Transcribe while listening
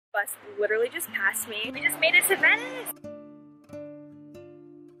Bus literally just passed me. We just made it to Venice.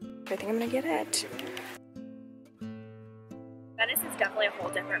 I think I'm gonna get it. Venice is definitely a whole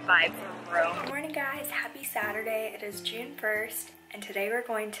different vibe from Rome. Good morning guys, happy Saturday. It is June 1st and today we're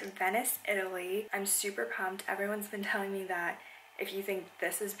going to Venice, Italy. I'm super pumped. Everyone's been telling me that if you think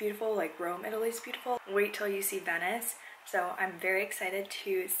this is beautiful, like Rome, Italy is beautiful, wait till you see Venice. So I'm very excited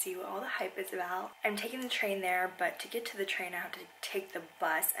to see what all the hype is about. I'm taking the train there, but to get to the train I have to take the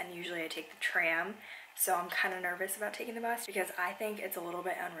bus, and usually I take the tram. So I'm kind of nervous about taking the bus because I think it's a little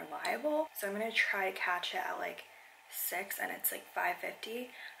bit unreliable. So I'm gonna try to catch it at like 6 and it's like 5:50.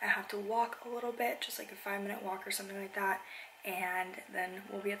 I have to walk a little bit, just like a 5-minute walk or something like that, and then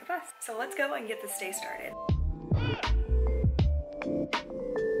we'll be at the bus. So let's go and get this day started.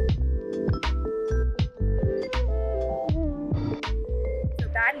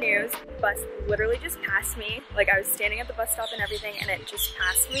 Bad news, the bus literally just passed me. Like I was standing at the bus stop and everything and it just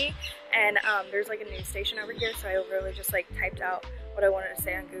passed me. And there's like a news station over here, so I literally just like typed out what I wanted to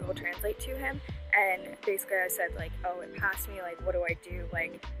say on Google Translate to him. And basically I said like, oh, it passed me, like what do I do?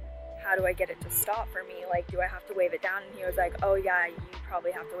 Like how do I get it to stop for me? Like do I have to wave it down? And he was like, oh yeah, you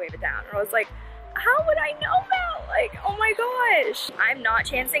probably have to wave it down. And I was like, how would I know that? Like, oh my gosh. I'm not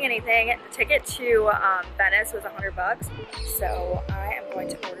chancing anything. The ticket to Venice was $100, so I am going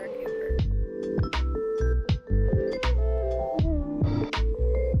to order an Uber.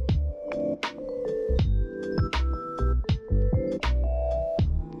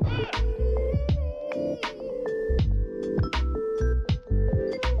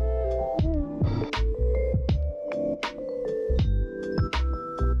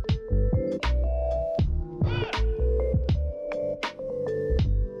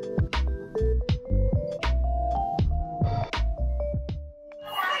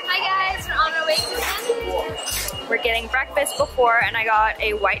 We're getting breakfast before, and I got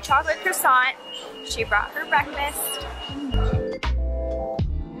a white chocolate croissant. She brought her breakfast.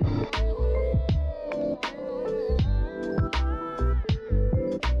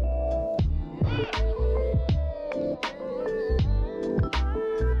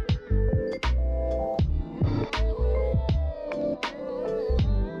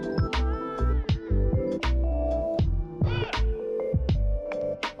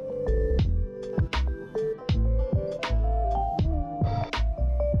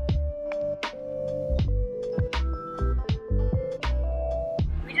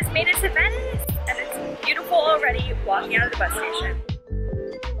 Made it to Venice, and it's beautiful already walking out of the bus station.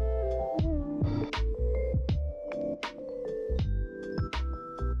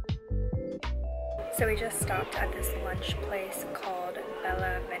 So we just stopped at this lunch place called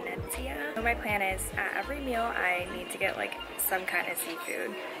Bella Venezia. So my plan is at every meal I need to get like some kind of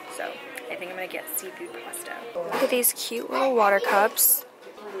seafood. So I think I'm gonna get seafood pasta. Look at these cute little water cups.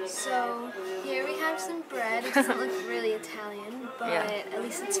 So here we have some bread. It doesn't look really Italian, but at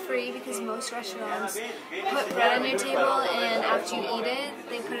least it's free because most restaurants put bread on your table and after you eat it,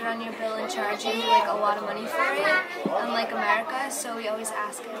 they put it on your bill and charge you like a lot of money for it, unlike America, so we always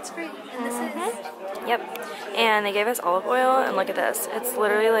ask if it's free, and this is. Yep, and they gave us olive oil, and look at this. It's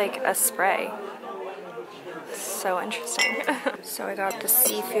literally like a spray. So interesting. So I got the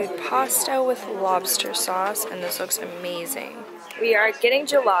seafood pasta with lobster sauce, and this looks amazing. We are getting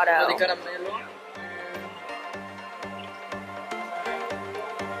gelato.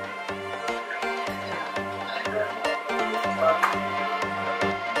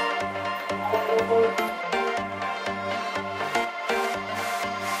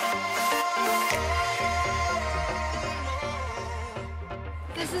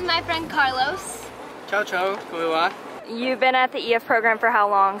 This is my friend Carlos. Ciao, ciao. Come va? You've been at the EF program for how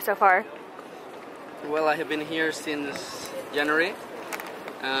long so far? Well, I have been here since January,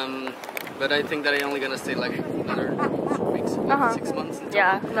 but I think that I'm only gonna stay like another 4 weeks, 6 months.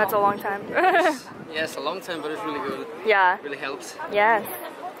 Yeah, that's a long time. Yes, a long time, but it's really good. Yeah. Really helps. Yes.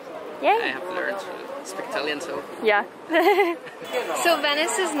 Yay. I have learned to speak Italian, so. Yeah. So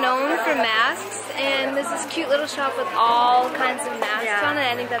Venice is known for masks, and there's this cute little shop with all kinds of masks on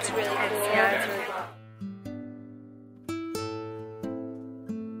it. I think that's really cool. Yeah, it's really cool.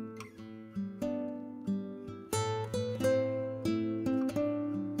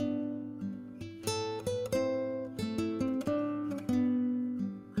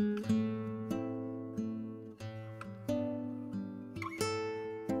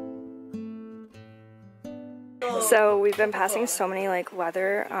 So we've been passing so many like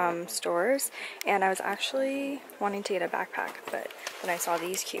leather stores, and I was actually wanting to get a backpack, but then I saw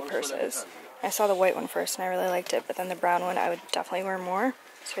these cute purses. I saw the white one first and I really liked it, but then the brown one I would definitely wear more,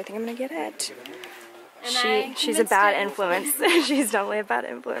 so I think I'm gonna get it. She's a bad influence. She's definitely a bad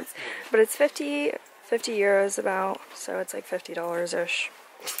influence. But it's 50 euros about, so it's like $50-ish.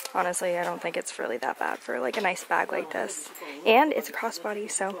 Honestly, I don't think it's really that bad for like a nice bag like this. And it's a crossbody,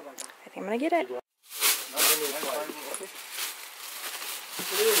 so I think I'm gonna get it.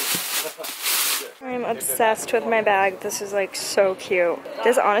 I'm obsessed with my bag. This is like so cute.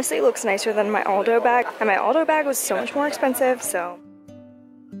 This honestly looks nicer than my Aldo bag. And my Aldo bag was so much more expensive, so.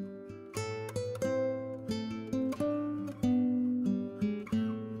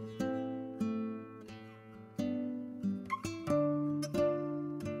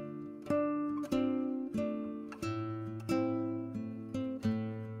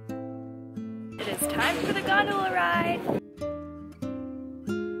 It is time for the gondola ride.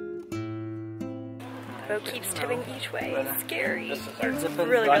 Boat keeps tipping each way. It's scary. It's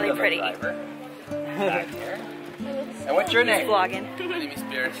really, really pretty. And what's your name? Vlogging. My name is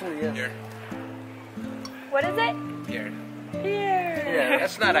Pierre. Pierre. What is it? Pierre. Pierre. Yeah,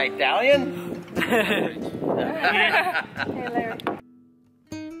 that's not Italian. Hey, Larry.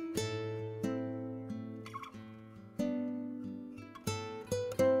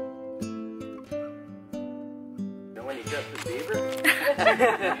 When you just the beaver?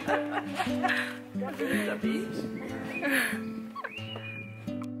 The beach?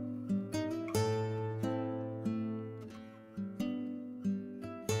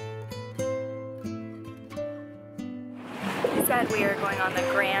 He said we are going on the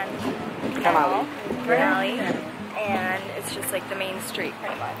Grand Canal, and it's just like the main street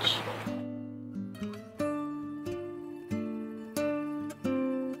pretty much.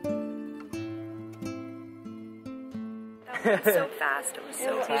 That was so fast, it was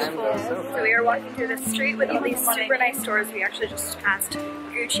so beautiful. So we are walking through the street with all these super nice stores. We actually just passed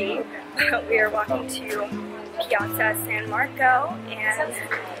Gucci, but we are walking to Piazza San Marco, and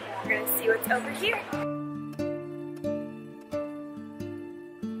we're gonna see what's over here.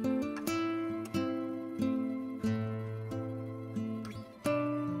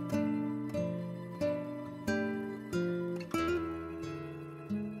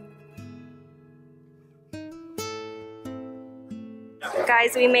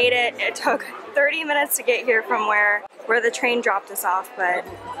 Guys, we made it. It took 30 minutes to get here from where the train dropped us off, but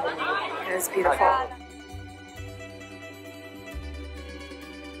it was beautiful.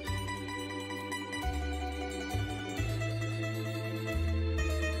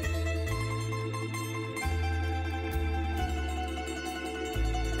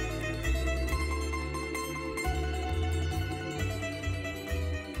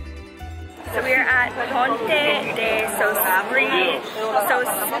 So we are at Ponte de Sorority.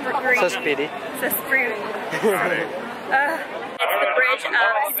 Sospiri. It's the bridge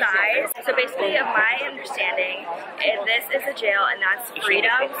of sighs. So basically, of my understanding, this is a jail and that's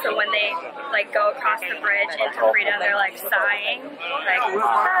freedom. So when they like go across the bridge into freedom, they're like sighing, like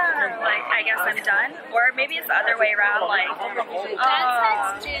I guess I'm done. Or maybe it's the other way around, like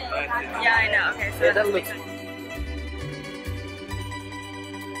yeah, I know. Okay, so that makes sense.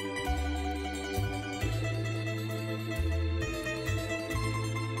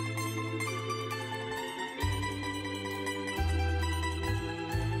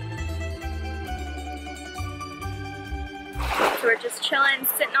 So we're just chilling,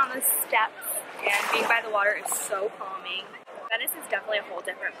 sitting on the steps, and being by the water is so calming. Venice is definitely a whole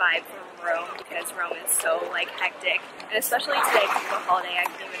different vibe from Rome because Rome is so like hectic, and especially today because of the holiday, I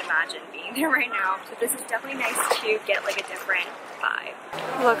can't even imagine being there right now. So this is definitely nice to get like a different vibe.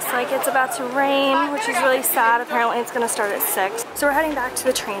 Looks like it's about to rain, which is really sad. Apparently it's gonna start at 6. So we're heading back to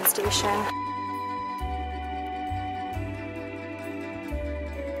the train station.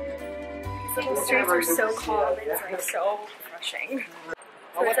 The streets are so calm, it's like so refreshing.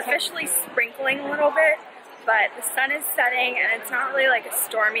 So it's officially sprinkling a little bit, but the sun is setting and it's not really like a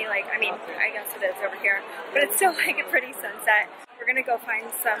stormy, like, I mean, I guess it is over here, but it's still like a pretty sunset. We're gonna go find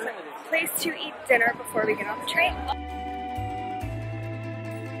some place to eat dinner before we get on the train.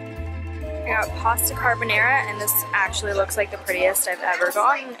 I got pasta carbonara, and this actually looks like the prettiest I've ever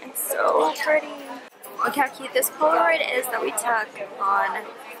gotten. It's so pretty. Look how cute this Polaroid is that we took on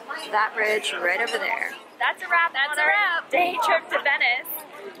that bridge right over there. That's a wrap. That's a wrap. Day trip to Venice.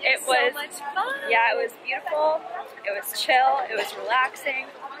 It was so much fun. Yeah, it was beautiful. It was chill. It was relaxing.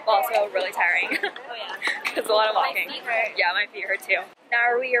 Also really tiring. Oh yeah. Because a lot of walking. My feet hurt. Yeah, my feet hurt too.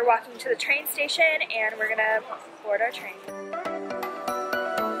 Now we are walking to the train station and we're gonna board our train.